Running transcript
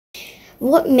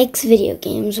What makes video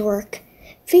games work?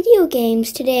 Video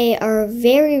games today are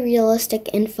very realistic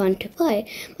and fun to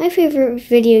play. My favorite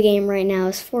video game right now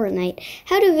is Fortnite.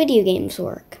 How do video games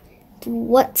work?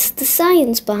 What's the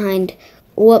science behind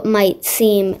what might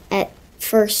seem at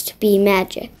first to be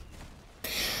magic?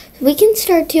 We can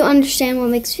start to understand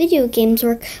what makes video games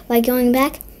work by going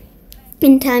back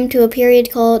in time to a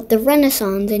period called the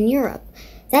Renaissance in Europe.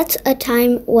 That's a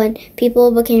time when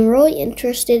people became really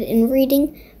interested in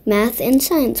reading math and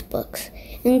science books,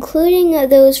 including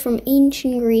those from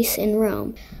ancient Greece and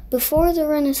Rome. Before the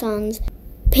Renaissance,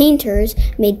 painters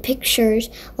made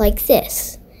pictures like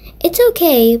this. It's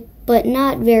okay, but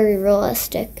not very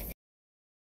realistic.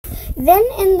 Then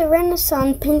in the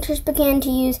Renaissance, painters began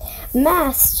to use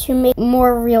math to make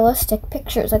more realistic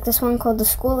pictures, like this one called The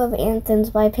School of Athens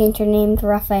by a painter named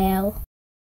Raphael.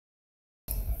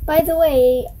 By the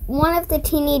way, one of the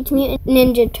Teenage Mutant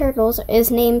Ninja Turtles is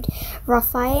named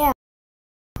Raphael.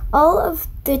 All of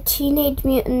the Teenage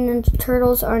Mutant Ninja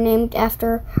Turtles are named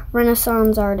after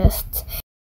Renaissance artists.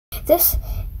 This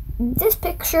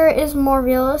picture is more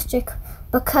realistic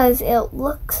because it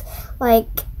looks like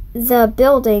the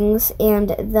buildings and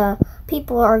the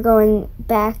people are going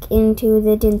back into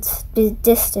the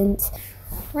distance.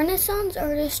 Renaissance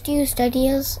artists used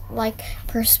ideas like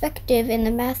perspective and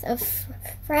the math of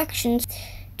fractions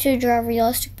to draw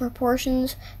realistic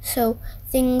proportions, so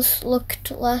things looked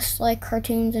less like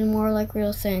cartoons and more like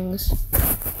real things.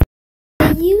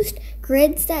 They used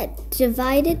grids that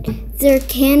divided their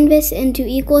canvas into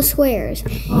equal squares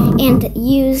and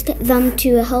used them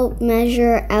to help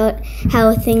measure out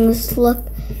how things look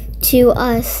to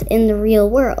us in the real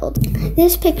world.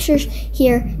 This picture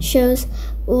here shows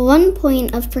one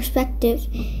point of perspective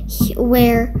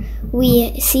where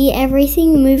we see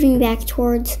everything moving back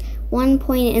towards one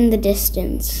point in the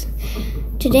distance.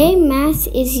 Today, math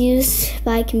is used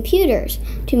by computers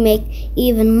to make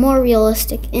even more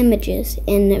realistic images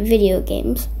in video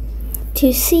games.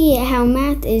 To see how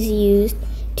math is used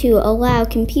to allow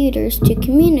computers to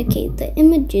communicate the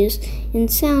images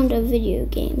and sound of video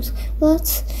games,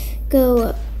 let's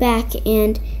go back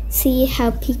and see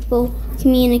how people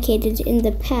communicated in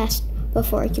the past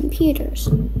before computers.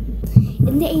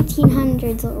 In the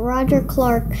 1800s, Roger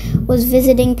Clark was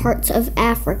visiting parts of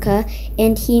Africa,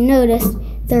 and he noticed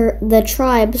the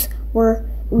tribes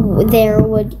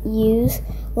would use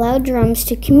loud drums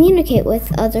to communicate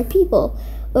with other people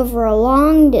over a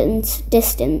long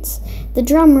distance. The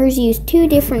drummers used two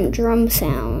different drum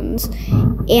sounds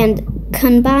and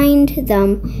combined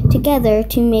them together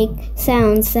to make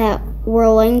sounds that were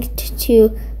linked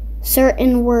to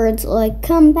certain words like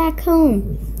 "come back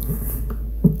home."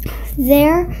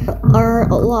 There are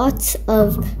lots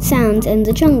of sounds in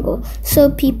the jungle, so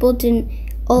people didn't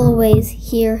always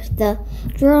hear the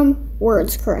drum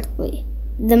words correctly.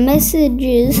 The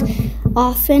messages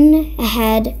often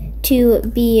had to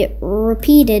be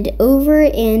repeated over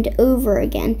and over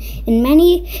again in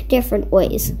many different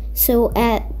ways, so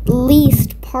at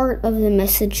least part of the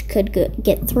message could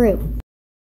get through.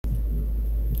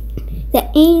 The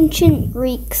ancient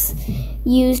Greeks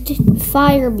used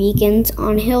fire beacons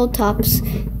on hilltops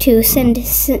to send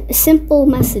simple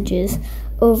messages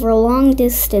over long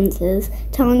distances,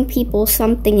 telling people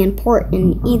something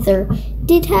important either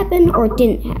did happen or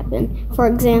didn't happen. For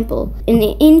example, in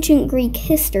ancient Greek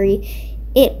history,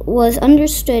 it was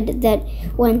understood that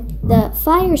when the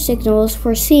fire signals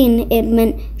were seen, it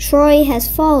meant Troy has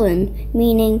fallen,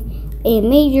 meaning a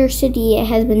major city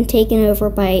has been taken over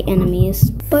by enemies.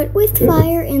 But with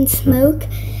fire and smoke,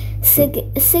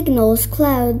 signals,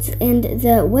 clouds, and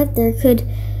the weather could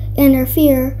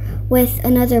interfere with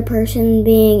another person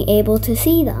being able to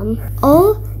see them.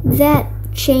 All that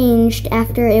changed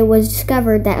after it was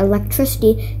discovered that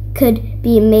electricity could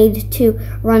be made to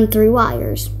run through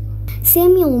wires.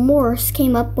 Samuel Morse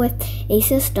came up with a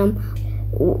system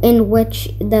in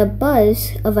which the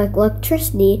buzz of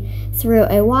electricity through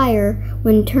a wire,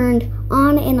 when turned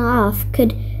on and off,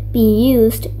 could be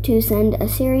used to send a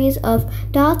series of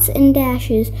dots and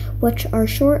dashes, which are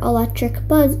short electric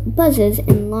buzzes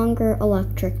and longer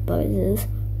electric buzzes.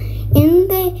 In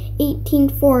the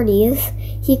 1840s,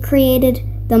 he created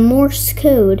the Morse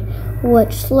code,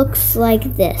 which looks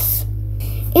like this.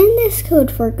 In this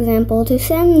code, for example, to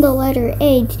send the letter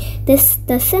A,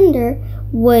 the sender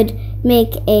would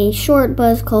make a short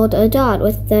buzz called a dot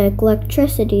with the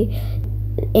electricity,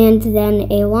 and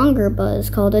then a longer buzz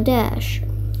called a dash.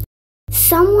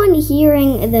 Someone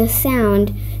hearing the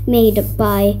sound made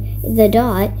by the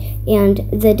dot and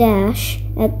the dash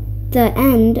at the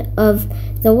end of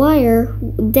the wire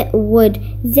would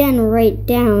then write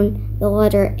down the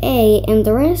letter A and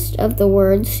the rest of the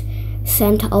words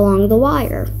sent along the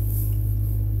wire.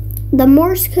 The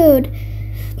Morse code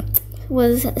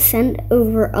was sent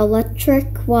over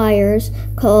electric wires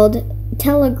called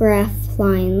telegraph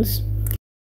lines.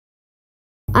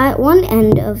 At one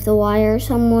end of the wire,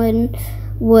 someone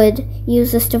would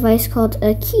use this device called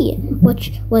a key,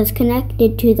 which was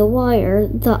connected to the wire.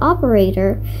 The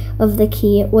operator of the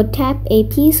key would tap a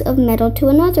piece of metal to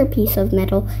another piece of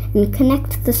metal and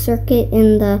connect the circuit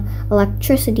in the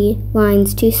electricity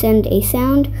lines to send a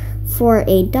sound for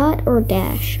a dot or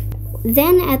dash.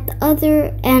 Then at the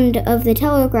other end of the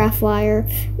telegraph wire,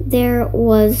 there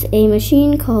was a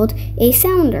machine called a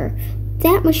sounder.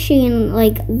 That machine,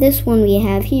 like this one we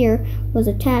have here, was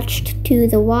attached to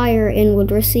the wire and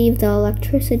would receive the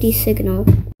electricity signal.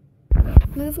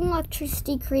 Moving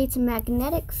electricity creates a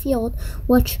magnetic field,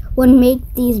 which would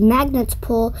make these magnets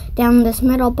pull down this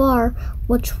metal bar,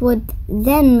 which would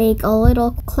then make a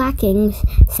little clacking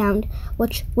sound,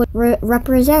 which would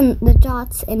represent the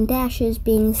dots and dashes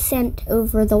being sent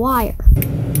over the wire.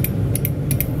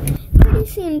 Pretty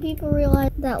soon, people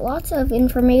realized that lots of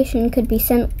information could be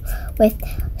sent with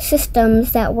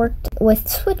systems that worked with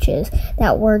switches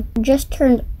that were just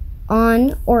turned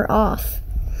on or off.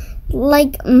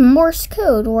 Like Morse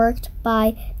code worked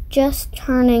by just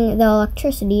turning the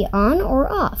electricity on or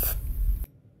off.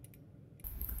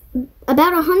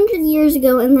 About 100 years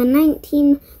ago in the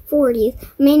 1940s,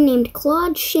 a man named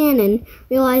Claude Shannon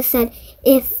realized that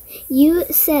if you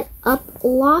set up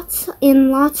lots and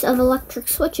lots of electric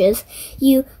switches,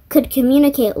 you could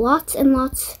communicate lots and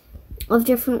lots of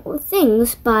different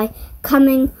things by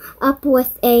coming up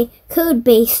with a code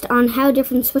based on how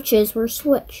different switches were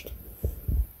switched.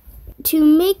 To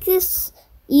make this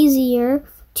easier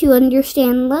to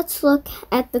understand, let's look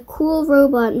at the cool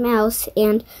robot mouse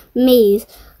and maze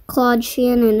Claude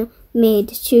Shannon made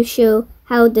to show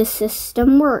how the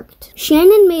system worked.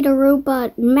 Shannon made a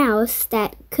robot mouse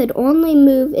that could only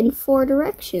move in 4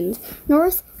 directions: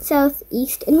 north, south,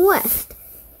 east, and west.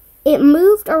 It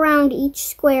moved around each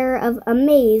square of a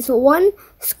maze, 1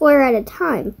 square at a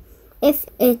time. If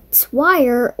its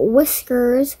wire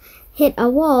whiskers hit a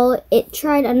wall, it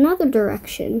tried another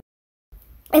direction.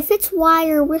 If its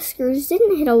wire whiskers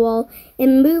didn't hit a wall, it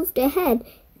moved ahead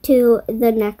to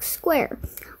the next square,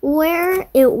 where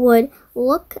it would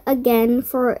look again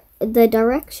for the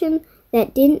direction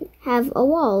that didn't have a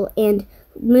wall and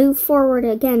move forward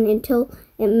again until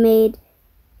it made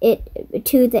it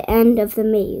to the end of the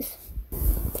maze.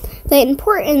 The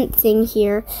important thing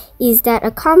here is that a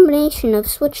combination of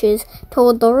switches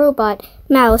told the robot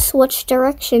mouse which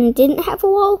direction didn't have a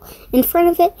wall in front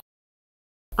of it.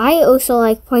 I also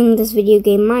like playing this video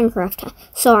game Minecraft,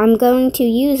 so I'm going to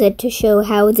use it to show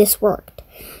how this worked.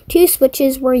 2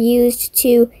 switches were used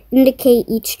to indicate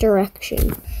each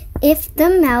direction. If the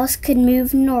mouse could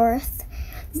move north,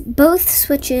 both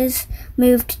switches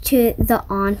moved to the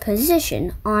on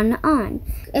position, on.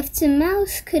 If the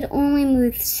mouse could only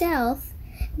move south,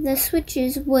 the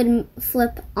switches would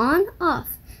flip on, off.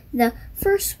 The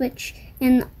first switch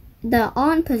in the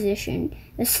on position,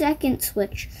 the second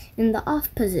switch in the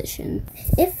off position.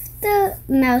 If the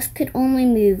mouse could only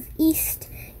move east,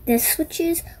 the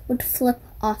switches would flip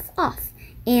off,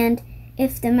 and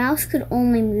if the mouse could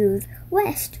only move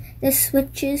west, the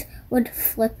switches would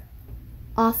flip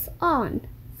off, on.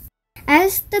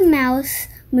 As the mouse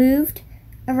moved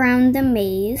around the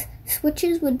maze,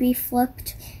 switches would be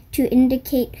flipped to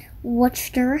indicate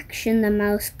which direction the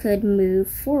mouse could move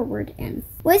forward in.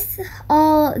 With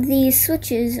all these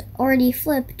switches already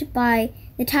flipped by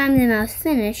the time the mouse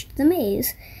finished the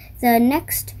maze, the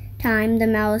next time the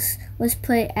mouse was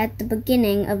put at the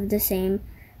beginning of the same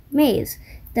maze,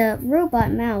 the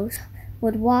robot mouse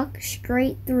would walk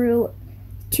straight through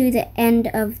to the end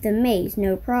of the maze,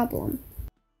 no problem.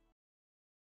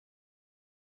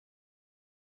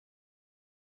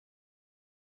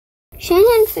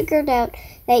 Shannon figured out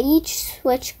that each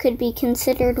switch could be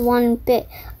considered one bit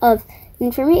of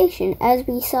information, as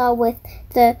we saw with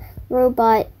the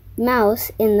robot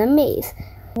mouse in the maze.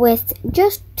 With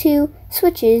just 2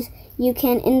 switches, you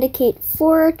can indicate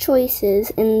 4 choices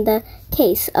in the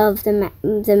case of the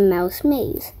mouse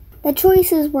maze. The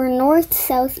choices were north,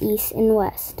 south, east, and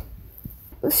west.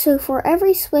 So for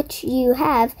every switch you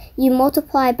have, you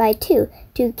multiply by 2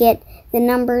 to get the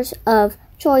numbers of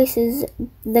choices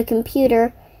the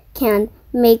computer can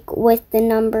make with the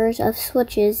numbers of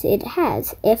switches it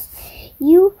has. If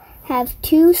you have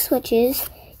 2 switches,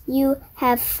 you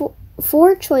have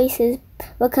 4 choices,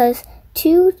 because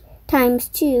 2 times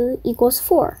 2 equals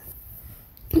 4.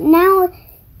 Now,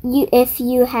 if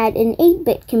you had an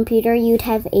 8-bit computer, you'd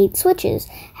have 8 switches.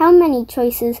 How many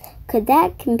choices could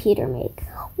that computer make?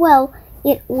 Well,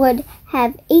 it would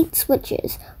have 8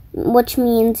 switches, which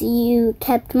means you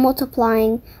kept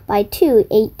multiplying by 2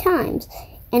 8 times.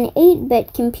 An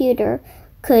 8-bit computer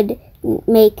could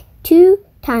make 2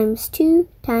 times 2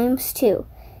 times 2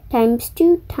 times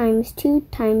 2 times 2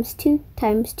 times 2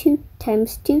 times 2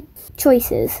 times 2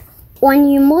 choices. When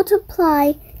you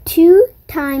multiply 2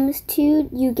 times 2,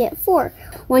 you get 4.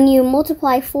 When you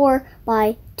multiply 4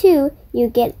 by 2, you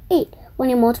get 8. When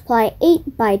you multiply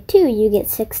 8 by 2, you get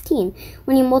 16.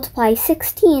 When you multiply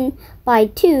 16 by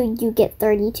 2, you get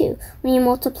 32. When you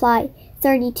multiply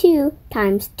 32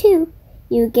 times 2,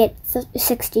 you get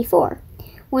 64.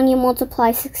 When you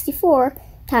multiply 64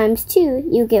 times 2,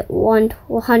 you get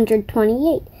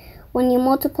 128. When you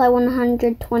multiply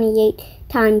 128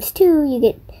 times 2, you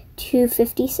get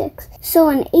 256. So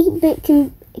an 8-bit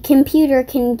computer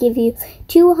can give you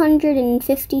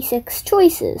 256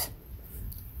 choices.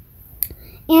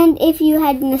 And if you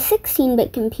had a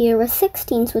 16-bit computer with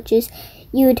 16 switches,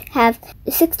 you'd have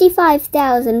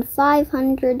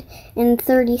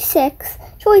 65,536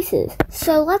 choices.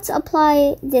 So let's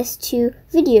apply this to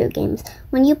video games.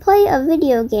 When you play a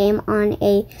video game on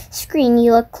a screen,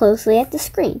 you look closely at the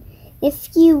screen.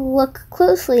 If you look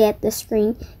closely at the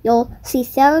screen, you'll see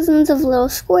thousands of little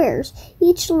squares.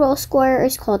 Each little square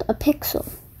is called a pixel.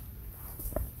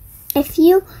 If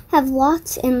you have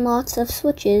lots and lots of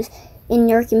switches in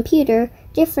your computer,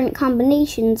 different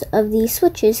combinations of these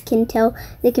switches can tell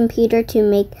the computer to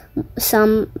make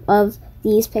some of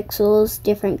these pixels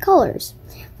different colors.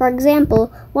 For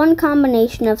example, one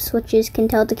combination of switches can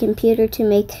tell the computer to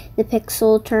make the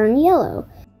pixel turn yellow.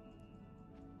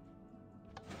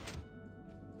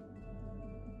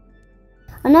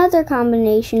 Another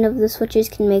combination of the switches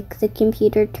can make the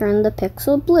computer turn the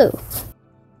pixel blue.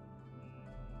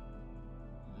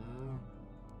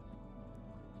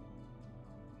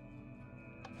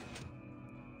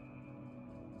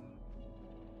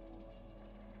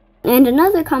 And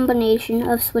another combination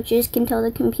of switches can tell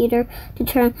the computer to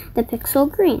turn the pixel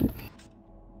green.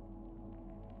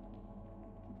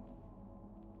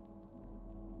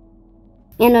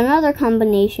 And another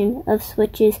combination of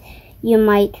switches you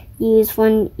might use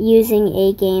when using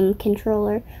a game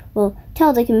controller will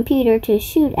tell the computer to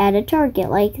shoot at a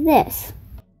target like this.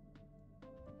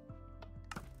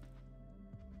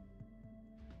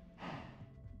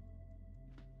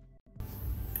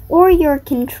 Or your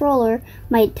controller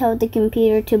might tell the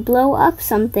computer to blow up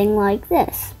something like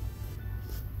this.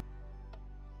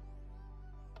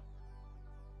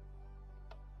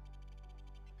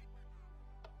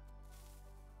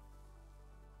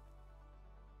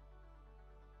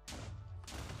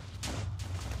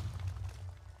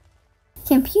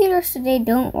 Computers today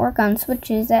don't work on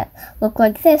switches that look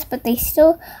like this, but they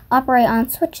still operate on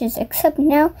switches, except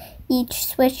now each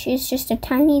switch is just a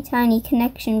tiny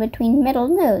connection between middle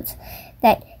nodes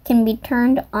that can be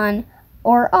turned on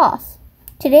or off.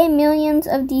 Today, millions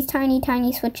of these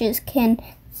tiny switches can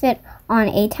fit on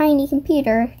a tiny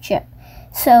computer chip.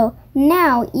 So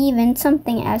now even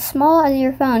something as small as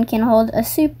your phone can hold a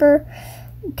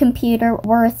supercomputer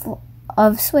worth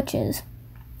of switches.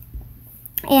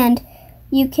 And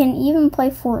you can even play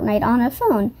Fortnite on a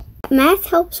phone.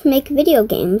 Math helps make video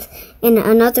games in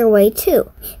another way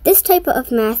too. This type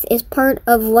of math is part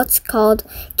of what's called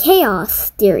chaos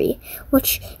theory,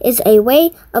 which is a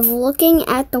way of looking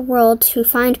at the world to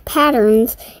find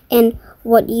patterns in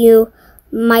what you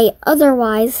might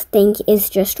otherwise think is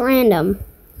just random.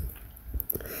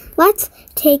 Let's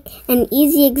take an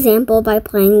easy example by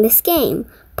playing this game.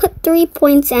 Put 3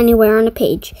 points anywhere on a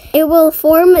page. It will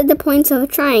form the points of a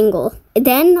triangle.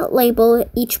 Then label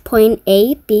each point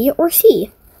A, B, or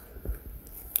C.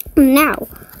 Now,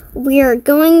 we are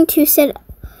going to set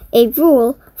a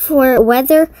rule for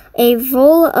whether a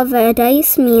roll of a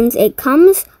dice means it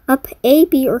comes up A,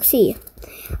 B, or C.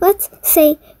 Let's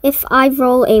say if I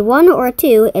roll a 1 or a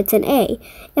 2, it's an A.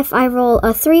 If I roll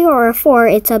a 3 or a 4,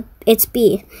 it's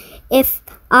B. If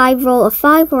I roll a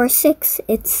 5 or a 6,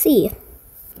 it's C.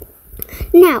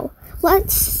 Now,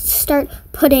 let's start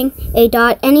putting a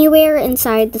dot anywhere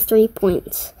inside the 3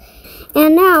 points.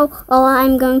 And now, all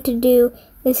I'm going to do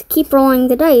is keep rolling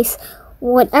the dice.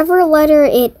 Whatever letter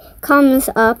it comes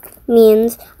up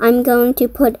means I'm going to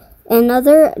put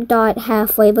another dot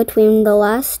halfway between the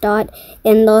last dot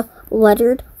and the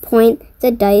lettered point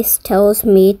the dice tells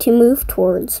me to move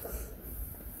towards.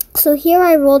 So here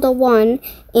I rolled a 1,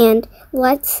 and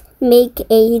let's make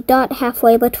a dot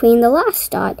halfway between the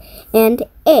last dot and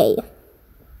A.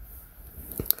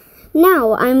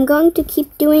 Now I'm going to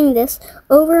keep doing this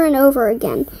over and over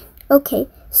again. Okay,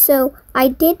 so I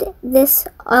did this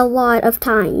a lot of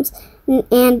times.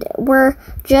 and we're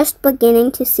just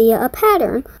beginning to see a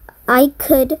pattern. I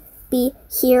could be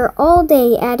here all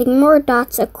day adding more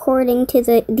dots according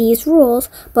to these rules,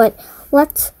 but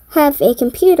let's have a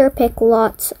computer pick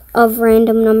lots of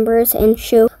random numbers and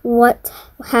show what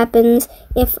happens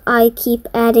if I keep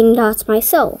adding dots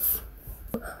myself.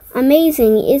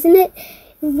 Amazing, isn't it?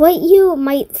 What you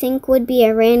might think would be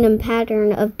a random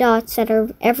pattern of dots that are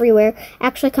everywhere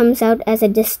actually comes out as a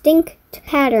distinct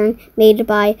pattern made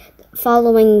by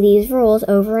following these rules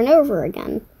over and over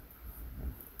again.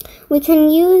 We can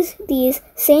use these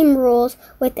same rules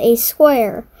with a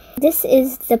square. This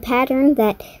is the pattern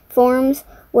that forms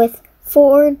with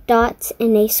 4 dots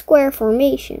in a square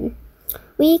formation.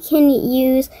 We can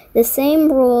use the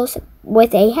same rules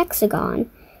with a hexagon.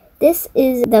 This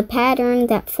is the pattern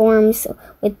that forms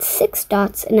with 6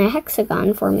 dots in a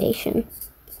hexagon formation.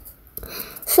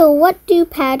 So what do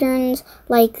patterns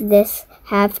like this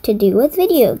have to do with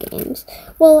video games?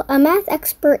 Well, a math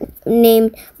expert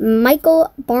named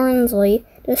Michael Barnsley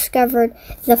discovered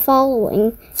the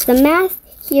following. The math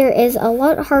here is a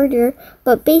lot harder,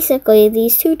 but basically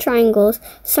these two triangles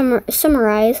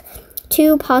summarize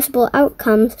 2 possible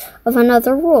outcomes of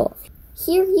another rule.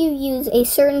 Here you use a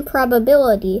certain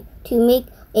probability to make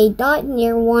a dot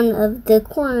near one of the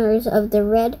corners of the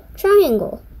red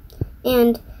triangle.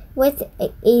 And with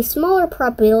a smaller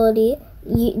probability,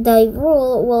 the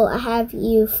rule will have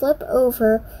you flip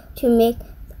over to make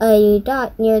a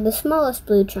dot near the smallest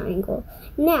blue triangle.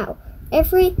 Now,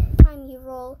 every time you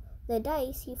roll the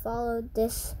dice, you follow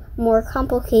this more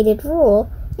complicated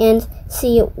rule and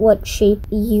see what shape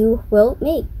you will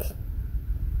make.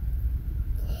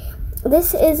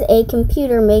 This is a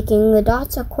computer making the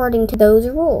dots according to those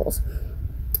rules.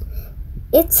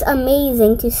 It's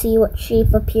amazing to see what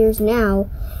shape appears now.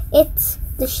 It's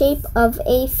the shape of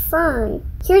a fern.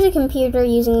 Here's a computer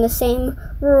using the same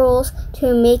rules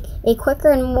to make a quicker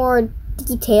and more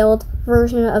detailed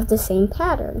version of the same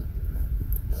pattern.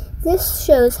 This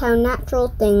shows how natural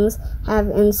things have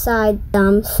inside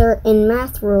them certain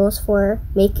math rules for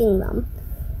making them.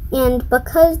 And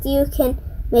because you can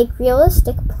make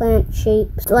realistic plant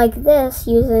shapes like this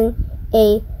using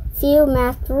a few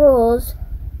math rules,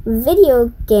 video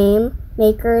game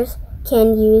makers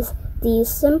can use these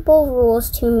simple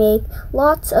rules to make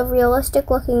lots of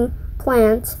realistic looking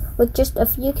plants with just a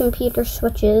few computer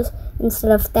switches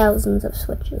instead of thousands of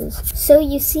switches. So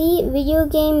you see, video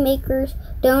game makers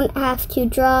don't have to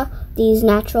draw these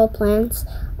natural plants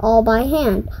all by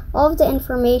hand. All of the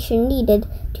information needed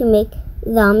to make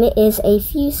them is a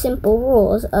few simple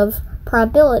rules of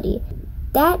probability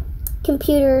that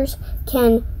computers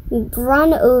can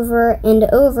run over and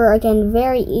over again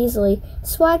very easily,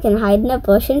 so I can hide in a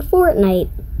bush in Fortnite.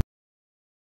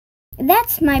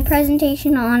 That's my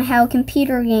presentation on how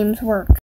computer games work.